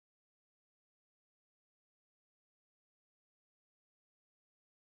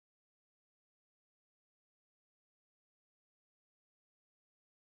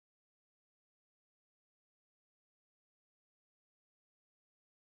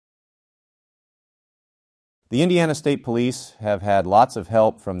The Indiana State Police have had lots of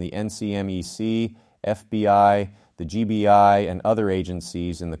help from the NCMEC, FBI, the GBI, and other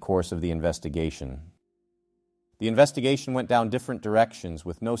agencies in the course of the investigation. The investigation went down different directions,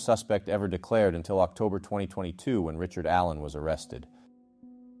 with no suspect ever declared until October 2022 when Richard Allen was arrested.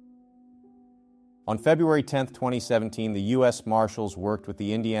 On February 10, 2017, the U.S. Marshals worked with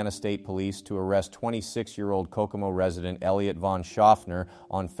the Indiana State Police to arrest 26-year-old Kokomo resident Elliot Von Schaffner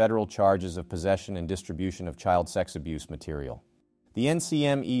on federal charges of possession and distribution of child sex abuse material. The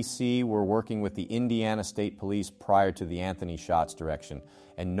NCMEC were working with the Indiana State Police prior to the Anthony Shots direction,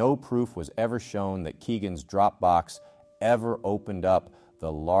 and no proof was ever shown that Keegan's Dropbox ever opened up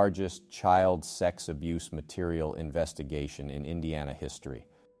the largest child sex abuse material investigation in Indiana history.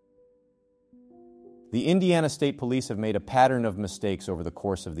 The Indiana State Police have made a pattern of mistakes over the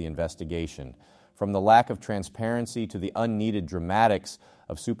course of the investigation, from the lack of transparency to the unneeded dramatics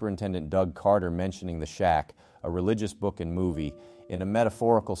of Superintendent Doug Carter mentioning the shack, a religious book and movie, in a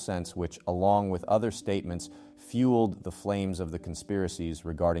metaphorical sense which, along with other statements, fueled the flames of the conspiracies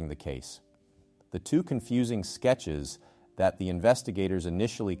regarding the case. The two confusing sketches that the investigators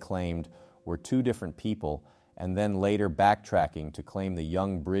initially claimed were two different people, and then later backtracking to claim the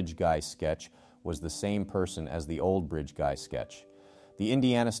young bridge guy sketch was the same person as the old bridge guy sketch. The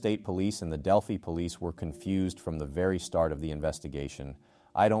Indiana State Police and the Delphi Police were confused from the very start of the investigation.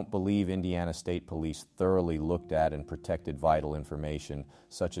 I don't believe Indiana State Police thoroughly looked at and protected vital information,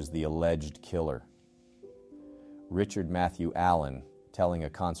 such as the alleged killer. Richard Matthew Allen telling a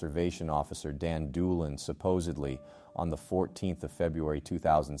conservation officer, Dan Doolin, supposedly on the 14th of February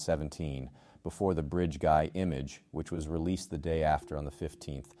 2017, before the bridge guy image, which was released the day after on the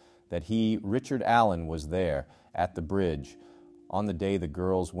 15th, that he, Richard Allen, was there at the bridge on the day the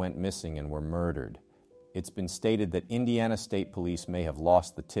girls went missing and were murdered. It's been stated that Indiana State Police may have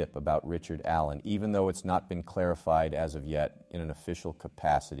lost the tip about Richard Allen, even though it's not been clarified as of yet in an official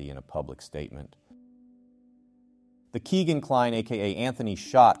capacity in a public statement. The Keegan Kline, a.k.a. Anthony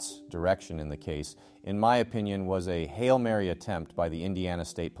Shots, direction in the case, in my opinion, was a Hail Mary attempt by the Indiana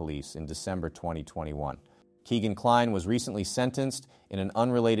State Police in December 2021. Keegan Kline was recently sentenced in an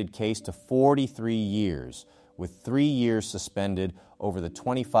unrelated case to 43 years, with 3 years suspended over the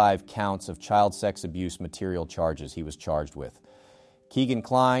 25 counts of child sex abuse material charges he was charged with. Keegan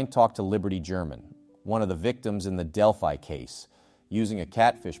Kline talked to Liberty German, one of the victims in the Delphi case, using a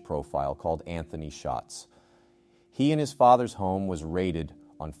catfish profile called Anthony Shots. He and his father's home was raided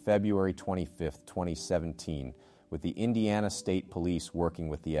on February 25, 2017, with the Indiana State Police working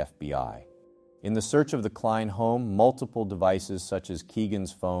with the FBI. In the search of the Kline home, multiple devices such as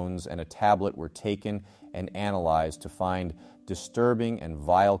Keegan's phones and a tablet were taken and analyzed to find disturbing and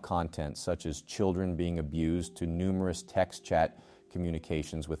vile content such as children being abused to numerous text chat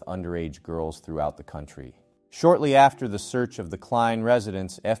communications with underage girls throughout the country. Shortly after the search of the Kline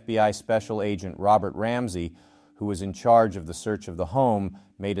residence, FBI Special Agent Robert Ramsey, who was in charge of the search of the home,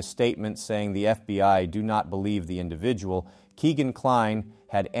 made a statement saying the FBI do not believe the individual, Keegan Kline,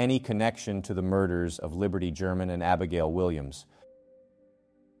 had any connection to the murders of Liberty German and Abigail Williams.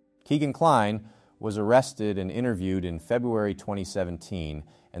 Keegan Kline was arrested and interviewed in February 2017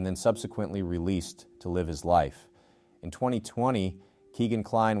 and then subsequently released to live his life. In 2020, Keegan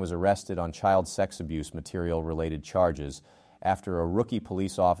Kline was arrested on child sex abuse material-related charges after a rookie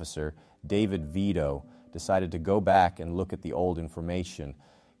police officer, David Vito, decided to go back and look at the old information.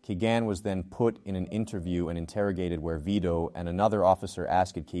 Keegan was then put in an interview and interrogated where Vito and another officer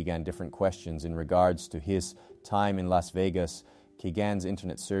asked Keegan different questions in regards to his time in Las Vegas, Keegan's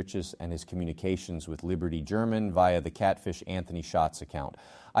internet searches, and his communications with Liberty German via the Catfish Anthony Shots account.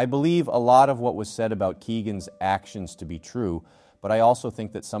 I believe a lot of what was said about Keegan's actions to be true, but I also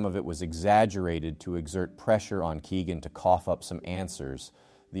think that some of it was exaggerated to exert pressure on Keegan to cough up some answers.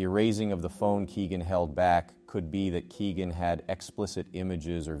 The erasing of the phone Keegan held back could be that Keegan had explicit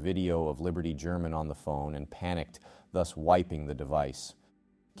images or video of Liberty German on the phone and panicked, thus wiping the device.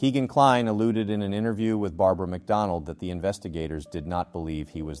 Keegan Kline alluded in an interview with Barbara McDonald that the investigators did not believe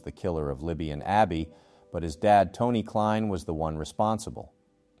he was the killer of Libby and Abby, but his dad, Tony Kline, was the one responsible.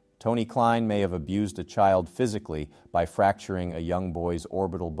 Tony Kline may have abused a child physically by fracturing a young boy's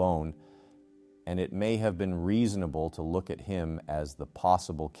orbital bone, and it may have been reasonable to look at him as the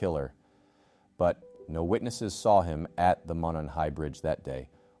possible killer, but no witnesses saw him at the Monon High Bridge that day,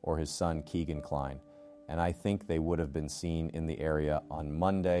 or his son Keegan Kline, and I think they would have been seen in the area on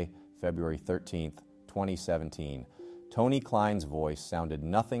Monday, February 13th, 2017. Tony Kline's voice sounded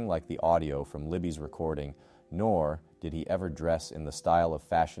nothing like the audio from Libby's recording, nor did he ever dress in the style of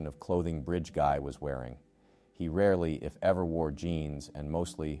fashion of clothing Bridge Guy was wearing. He rarely, if ever, wore jeans and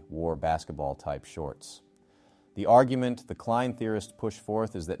mostly wore basketball-type shorts. The argument the Klein theorists push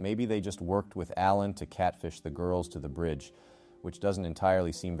forth is that maybe they just worked with Allen to catfish the girls to the bridge, which doesn't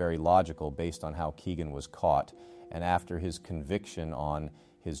entirely seem very logical based on how Keegan was caught and after his conviction on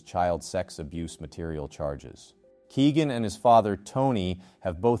his child sex abuse material charges. Keegan and his father, Tony,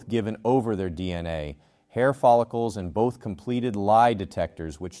 have both given over their DNA, hair follicles, and both completed lie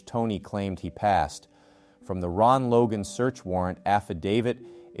detectors, which Tony claimed he passed. From the Ron Logan search warrant affidavit,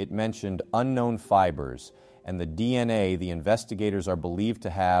 it mentioned unknown fibers, and the DNA the investigators are believed to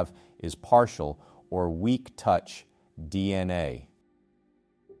have is partial or weak touch DNA.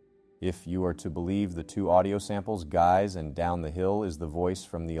 If you are to believe the two audio samples, Guy's and Down the Hill is the voice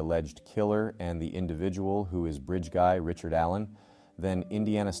from the alleged killer and the individual who is bridge guy Richard Allen, then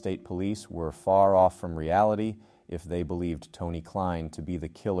Indiana State Police were far off from reality if they believed Tony Klein to be the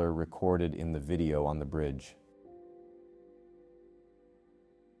killer recorded in the video on the bridge.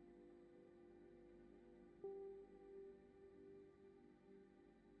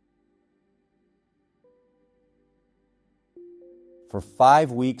 For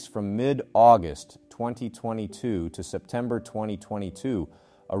 5 weeks from mid-August 2022 to September 2022,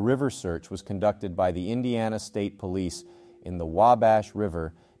 a river search was conducted by the Indiana State Police in the Wabash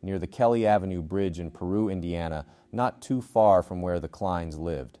River near the Kelly Avenue Bridge in Peru, Indiana, not too far from where the Kleins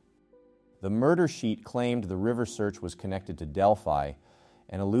lived. The murder sheet claimed the river search was connected to Delphi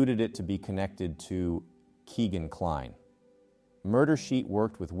and alluded it to be connected to Keegan Klein. Murder Sheet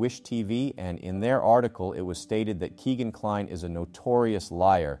worked with Wish TV, and in their article it was stated that Keegan Klein is a notorious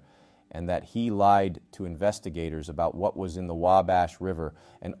liar and that he lied to investigators about what was in the Wabash River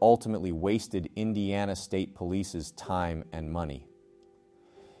and ultimately wasted Indiana State Police's time and money.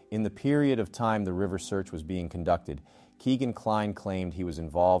 In the period of time the river search was being conducted, Keegan Klein claimed he was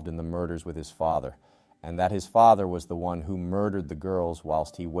involved in the murders with his father, and that his father was the one who murdered the girls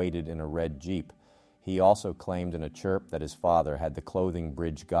whilst he waited in a red Jeep. He also claimed in a chirp that his father had the clothing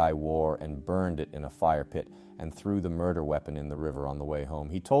Bridge Guy wore and burned it in a fire pit and threw the murder weapon in the river on the way home.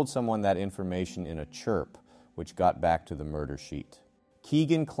 He told someone that information in a chirp, which got back to the murder sheet.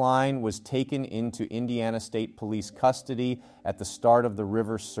 Keegan Klein was taken into Indiana State Police custody at the start of the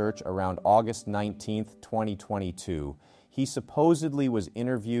river search around August 19, 2022. He supposedly was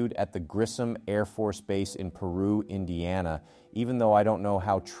interviewed at the Grissom Air Force Base in Peru, Indiana, even though I don't know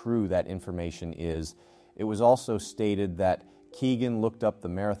how true that information is. It was also stated that Keegan looked up the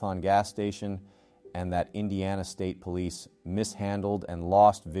Marathon gas station and that Indiana State Police mishandled and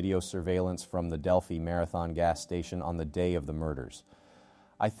lost video surveillance from the Delphi Marathon gas station on the day of the murders.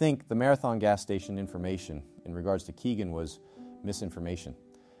 I think the Marathon gas station information in regards to Keegan was misinformation,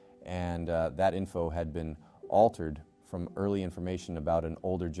 and that info had been altered from early information about an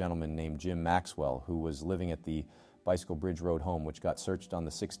older gentleman named Jim Maxwell who was living at the Bicycle Bridge Road home, which got searched on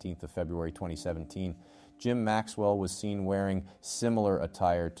the 16th of February 2017. Jim Maxwell was seen wearing similar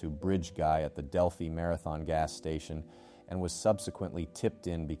attire to Bridge Guy at the Delphi Marathon gas station and was subsequently tipped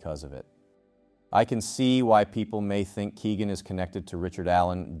in because of it. I can see why people may think Keegan is connected to Richard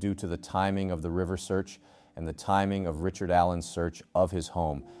Allen due to the timing of the river search and the timing of Richard Allen's search of his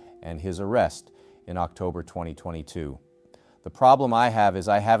home and his arrest in October 2022. The problem I have is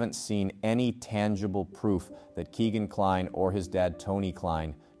I haven't seen any tangible proof that Keegan Klein or his dad Tony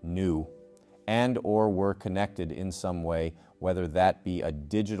Klein knew and or were connected in some way, whether that be a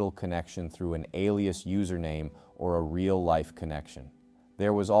digital connection through an alias username or a real-life connection.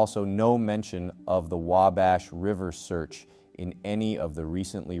 There was also no mention of the Wabash River search in any of the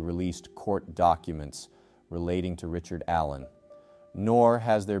recently released court documents relating to Richard Allen, nor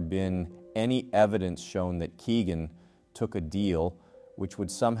has there been any evidence shown that Keegan took a deal which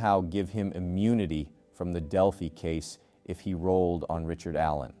would somehow give him immunity from the Delphi case if he rolled on Richard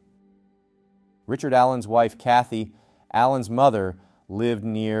Allen. Richard Allen's wife, Kathy, Allen's mother, lived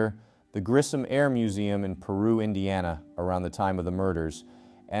near the Grissom Air Museum in Peru, Indiana, around the time of the murders,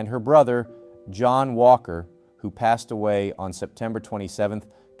 and her brother, John Walker, who passed away on September 27,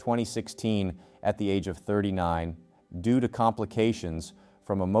 2016, at the age of 39, due to complications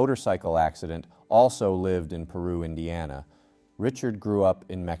from a motorcycle accident, also lived in Peru, Indiana. Richard grew up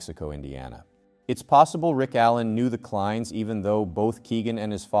in Mexico, Indiana. It's possible Rick Allen knew the Kleins, even though both Keegan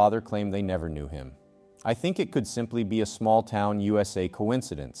and his father claim they never knew him. I think it could simply be a small-town USA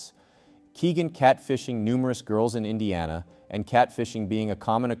coincidence. Keegan catfishing numerous girls in Indiana, and catfishing being a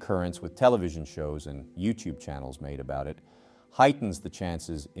common occurrence with television shows and YouTube channels made about it, heightens the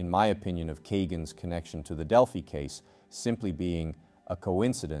chances, in my opinion, of Keegan's connection to the Delphi case simply being a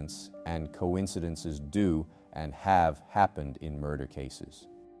coincidence, and coincidences do and have happened in murder cases.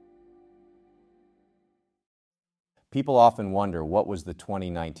 People often wonder what was the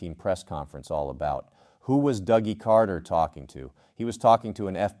 2019 press conference all about. Who was Dougie Carter talking to? He was talking to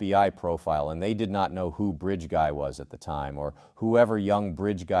an FBI profile, and they did not know who Bridge Guy was at the time, or whoever young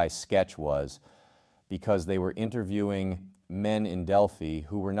Bridge Guy sketch was, because they were interviewing men in Delphi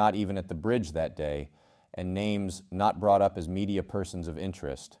who were not even at the bridge that day, and names not brought up as media persons of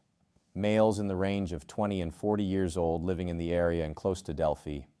interest. Males in the range of 20 and 40 years old living in the area and close to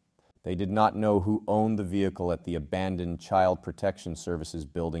Delphi. They did not know who owned the vehicle at the abandoned Child Protection Services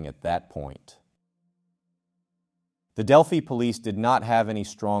building at that point. The Delphi police did not have any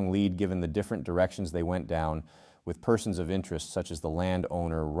strong lead given the different directions they went down with persons of interest such as the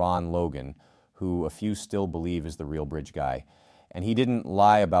landowner Ron Logan, who a few still believe is the real Bridge Guy. And he didn't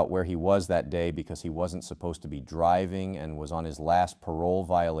lie about where he was that day because he wasn't supposed to be driving and was on his last parole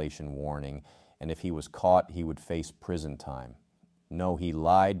violation warning, and if he was caught, he would face prison time. No, he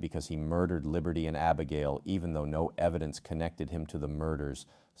lied because he murdered Liberty and Abigail, even though no evidence connected him to the murders,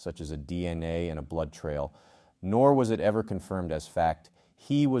 such as a DNA and a blood trail, nor was it ever confirmed as fact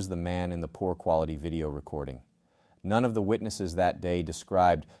he was the man in the poor quality video recording. None of the witnesses that day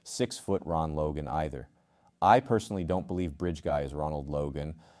described 6-foot Ron Logan either. I personally don't believe Bridge Guy is Ronald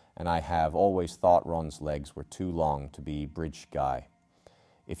Logan, and I have always thought Ron's legs were too long to be Bridge Guy.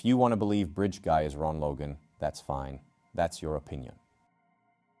 If you want to believe Bridge Guy is Ron Logan, that's fine. That's your opinion.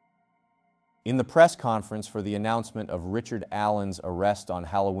 In the press conference for the announcement of Richard Allen's arrest on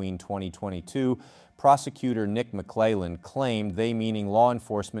Halloween 2022, prosecutor Nick McClellan claimed they, meaning law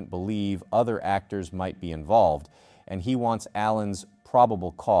enforcement, believe other actors might be involved, and he wants Allen's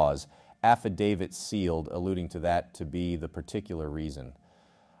probable cause, affidavit sealed, alluding to that to be the particular reason.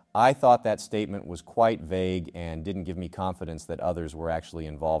 I thought that statement was quite vague and didn't give me confidence that others were actually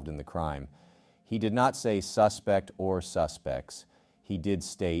involved in the crime. He did not say suspect or suspects. He did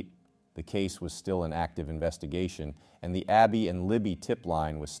state the case was still an active investigation and the Abby and Libby tip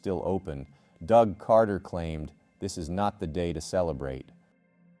line was still open. Doug Carter claimed this is not the day to celebrate.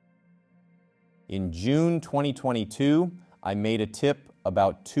 In June 2022, I made a tip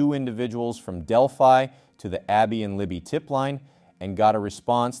about 2 individuals from Delphi to the Abby and Libby tip line and got a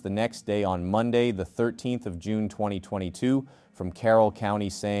response the next day on Monday, the 13th of June 2022 from Carroll County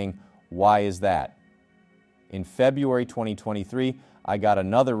saying, "Why is that?" In February 2023, I got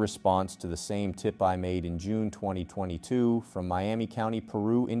another response to the same tip I made in June 2022 from Miami County,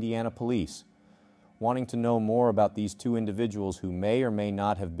 Peru, Indiana Police, wanting to know more about these 2 individuals who may or may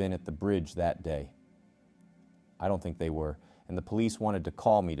not have been at the bridge that day. I don't think they were, and the police wanted to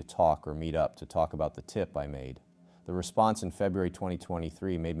call me to talk or meet up to talk about the tip I made. The response in February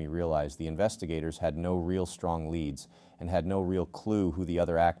 2023 made me realize the investigators had no real strong leads and had no real clue who the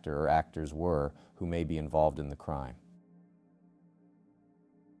other actor or actors were who may be involved in the crime.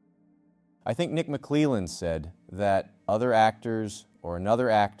 I think Nick McClellan said that other actors or another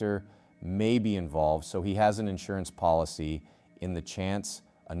actor may be involved, so he has an insurance policy in the chance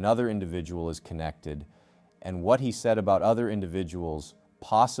another individual is connected, and what he said about other individuals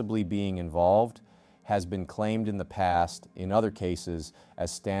possibly being involved has been claimed in the past, in other cases, as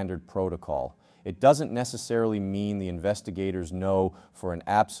standard protocol. It doesn't necessarily mean the investigators know for an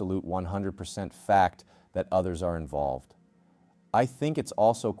absolute 100% fact that others are involved. I think it's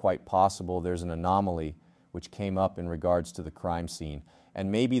also quite possible there's an anomaly which came up in regards to the crime scene, and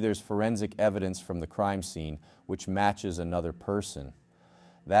maybe there's forensic evidence from the crime scene which matches another person.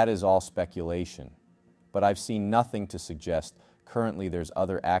 That is all speculation. But I've seen nothing to suggest currently there's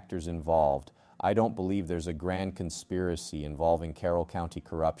other actors involved. I don't believe there's a grand conspiracy involving Carroll County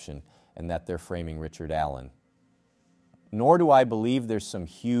corruption and that they're framing Richard Allen. Nor do I believe there's some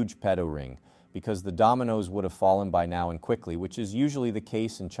huge pedo ring, because the dominoes would have fallen by now and quickly, which is usually the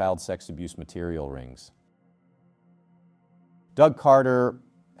case in child sex abuse material rings. Doug Carter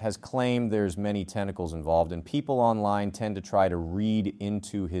has claimed there's many tentacles involved, and people online tend to try to read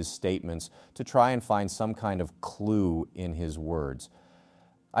into his statements to try and find some kind of clue in his words.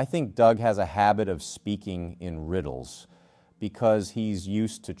 I think Doug has a habit of speaking in riddles because he's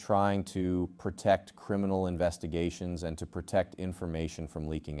used to trying to protect criminal investigations and to protect information from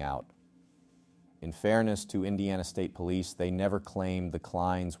leaking out. In fairness to Indiana State Police, they never claimed the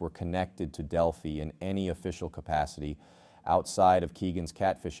Kleins were connected to Delphi in any official capacity outside of Keegan's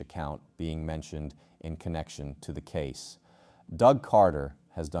catfish account being mentioned in connection to the case. Doug Carter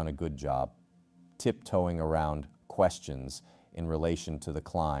has done a good job tiptoeing around questions in relation to the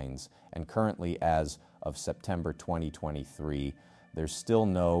Kleins, and currently, as of September 2023, there's still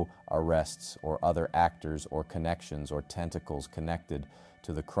no arrests or other actors or connections or tentacles connected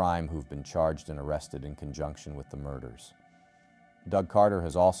to the crime who've been charged and arrested in conjunction with the murders. Doug Carter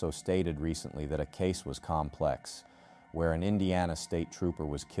has also stated recently that a case was complex, where an Indiana state trooper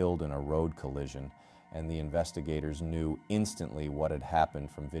was killed in a road collision, and the investigators knew instantly what had happened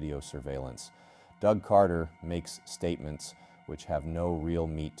from video surveillance. Doug Carter makes statements which have no real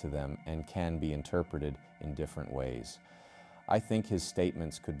meat to them and can be interpreted in different ways. I think his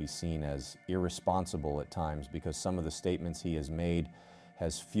statements could be seen as irresponsible at times because some of the statements he has made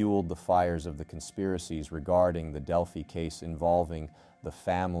has fueled the fires of the conspiracies regarding the Delphi case involving the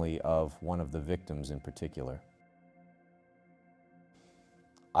family of one of the victims in particular.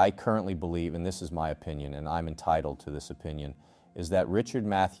 I currently believe, and this is my opinion, and I'm entitled to this opinion, is that Richard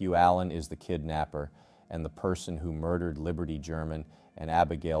Matthew Allen is the kidnapper and the person who murdered Liberty German and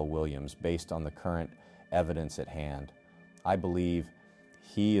Abigail Williams based on the current evidence at hand. I believe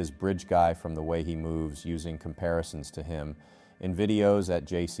he is Bridge Guy from the way he moves, using comparisons to him in videos at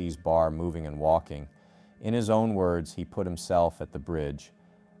JC's bar, moving and walking. In his own words, he put himself at the bridge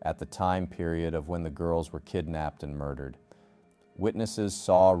at the time period of when the girls were kidnapped and murdered. Witnesses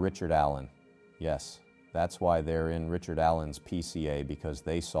saw Richard Allen. Yes, that's why they're in Richard Allen's PCA, because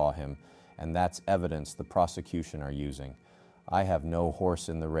they saw him, and that's evidence the prosecution are using. I have no horse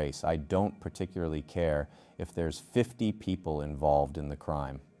in the race. I don't particularly care if there's 50 people involved in the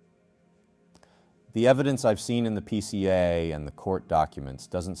crime. The evidence I've seen in the PCA and the court documents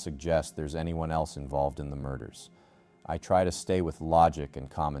doesn't suggest there's anyone else involved in the murders. I try to stay with logic and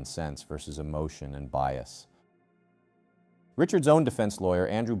common sense versus emotion and bias. Richard's own defense lawyer,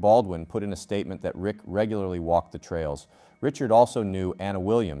 Andrew Baldwin, put in a statement that Rick regularly walked the trails. Richard also knew Anna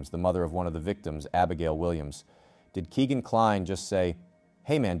Williams, the mother of one of the victims, Abigail Williams. Did Keegan Kline just say,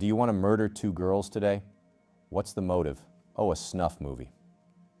 "Hey man, do you want to murder 2 girls today?" What's the motive? Oh, a snuff movie.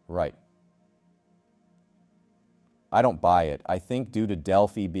 Right. I don't buy it. I think due to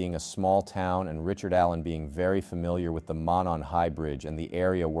Delphi being a small town and Richard Allen being very familiar with the Monon High Bridge and the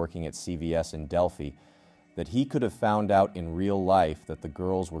area working at CVS in Delphi, that he could have found out in real life that the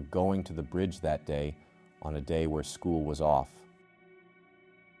girls were going to the bridge that day on a day where school was off.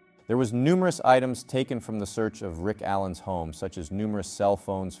 There was numerous items taken from the search of Rick Allen's home, such as numerous cell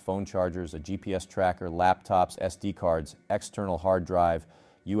phones, phone chargers, a GPS tracker, laptops, SD cards, external hard drive,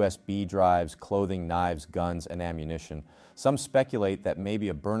 USB drives, clothing, knives, guns, and ammunition. Some speculate that maybe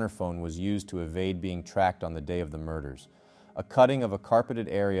a burner phone was used to evade being tracked on the day of the murders. A cutting of a carpeted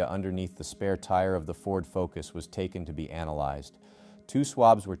area underneath the spare tire of the Ford Focus was taken to be analyzed. 2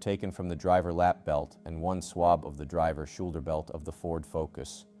 swabs were taken from the driver lap belt and 1 swab of the driver shoulder belt of the Ford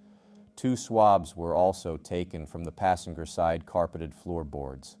Focus. 2 swabs were also taken from the passenger side carpeted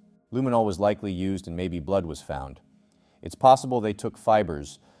floorboards. Luminol was likely used and maybe blood was found. It's possible they took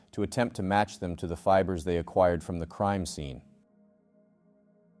fibers to attempt to match them to the fibers they acquired from the crime scene.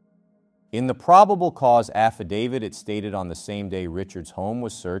 In the probable cause affidavit, it stated on the same day Richard's home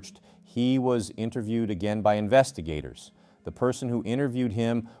was searched, he was interviewed again by investigators. The person who interviewed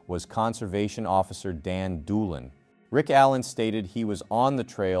him was Conservation Officer Dan Doolin. Rick Allen stated he was on the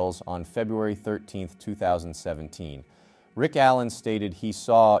trails on February 13, 2017. Rick Allen stated he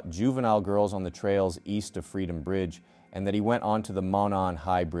saw juvenile girls on the trails east of Freedom Bridge and that he went onto the Monon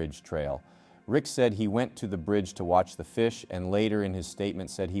High Bridge trail. Rick said he went to the bridge to watch the fish and later in his statement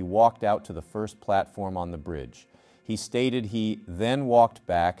said he walked out to the first platform on the bridge. He stated he then walked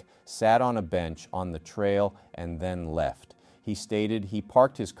back, sat on a bench on the trail, and then left. He stated he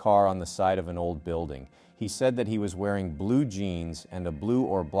parked his car on the side of an old building. He said that he was wearing blue jeans and a blue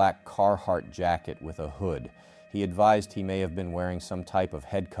or black Carhartt jacket with a hood. He advised he may have been wearing some type of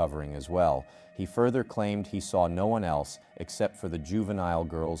head covering as well. He further claimed he saw no one else except for the juvenile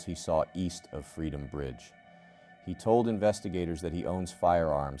girls he saw east of Freedom Bridge. He told investigators that he owns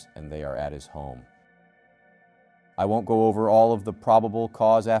firearms and they are at his home. I won't go over all of the probable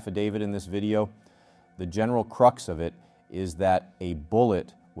cause affidavit in this video. The general crux of it is that a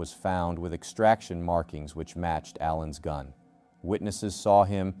bullet was found with extraction markings which matched Allen's gun. Witnesses saw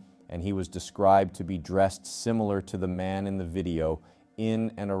him and he was described to be dressed similar to the man in the video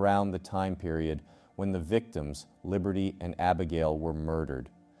in and around the time period when the victims, Liberty and Abigail, were murdered.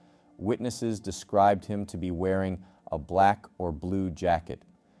 Witnesses described him to be wearing a black or blue jacket.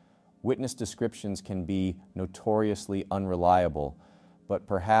 Witness descriptions can be notoriously unreliable, but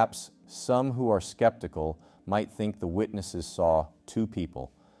perhaps some who are skeptical might think the witnesses saw 2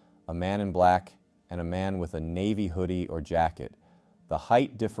 people, a man in black and a man with a navy hoodie or jacket. The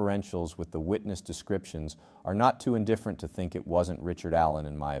height differentials with the witness descriptions are not too indifferent to think it wasn't Richard Allen,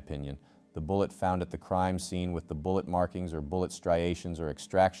 in my opinion. The bullet found at the crime scene with the bullet markings or bullet striations or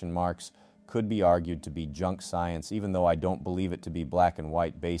extraction marks could be argued to be junk science, even though I don't believe it to be black and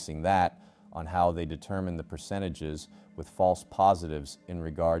white, basing that on how they determine the percentages with false positives in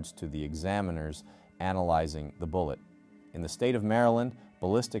regards to the examiners analyzing the bullet. In the state of Maryland,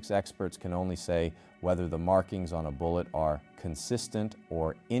 Ballistics experts can only say whether the markings on a bullet are consistent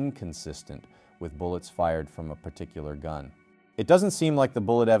or inconsistent with bullets fired from a particular gun. It doesn't seem like the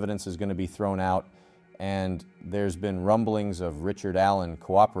bullet evidence is going to be thrown out, and there's been rumblings of Richard Allen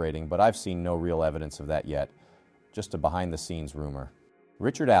cooperating, but I've seen no real evidence of that yet, just a behind-the-scenes rumor.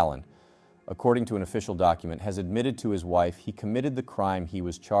 Richard Allen, according to an official document, has admitted to his wife he committed the crime he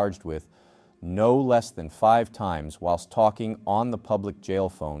was charged with no less than 5 times whilst talking on the public jail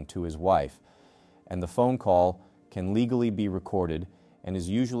phone to his wife, and the phone call can legally be recorded and is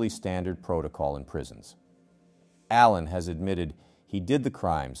usually standard protocol in prisons. Allen has admitted he did the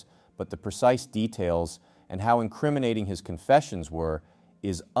crimes, but the precise details and how incriminating his confessions were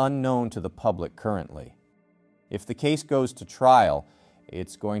is unknown to the public currently. If the case goes to trial,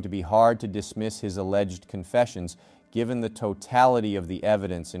 it's going to be hard to dismiss his alleged confessions given the totality of the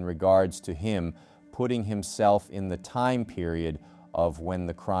evidence in regards to him putting himself in the time period of when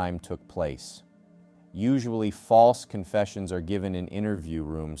the crime took place. Usually false confessions are given in interview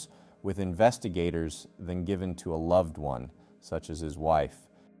rooms with investigators than given to a loved one, such as his wife.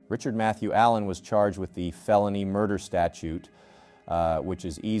 Richard Matthew Allen was charged with the felony murder statute, which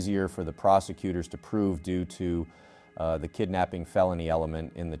is easier for the prosecutors to prove due to the kidnapping felony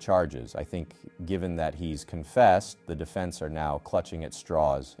element in the charges. I think given that he's confessed, the defense are now clutching at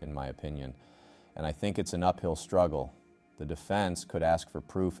straws, in my opinion. And I think it's an uphill struggle. The defense could ask for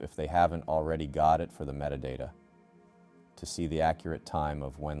proof if they haven't already got it for the metadata, to see the accurate time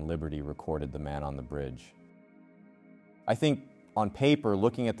of when Liberty recorded the man on the bridge. I think on paper,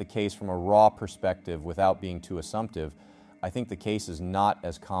 looking at the case from a raw perspective without being too assumptive, I think the case is not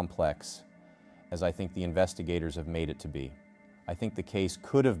as complex as I think the investigators have made it to be. I think the case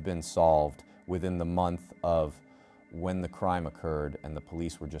could have been solved within the month of when the crime occurred and the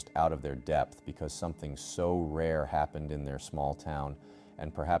police were just out of their depth because something so rare happened in their small town,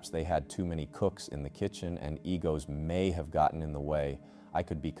 and perhaps they had too many cooks in the kitchen and egos may have gotten in the way. I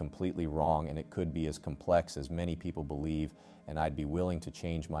could be completely wrong, and it could be as complex as many people believe, and I'd be willing to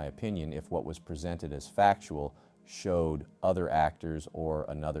change my opinion if what was presented as factual showed other actors or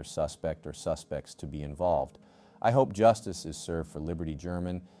another suspect or suspects to be involved. I hope justice is served for Liberty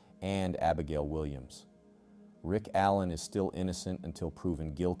German and Abigail Williams. Rick Allen is still innocent until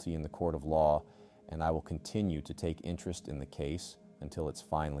proven guilty in the court of law, and I will continue to take interest in the case until it's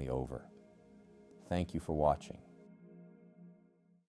finally over. Thank you for watching.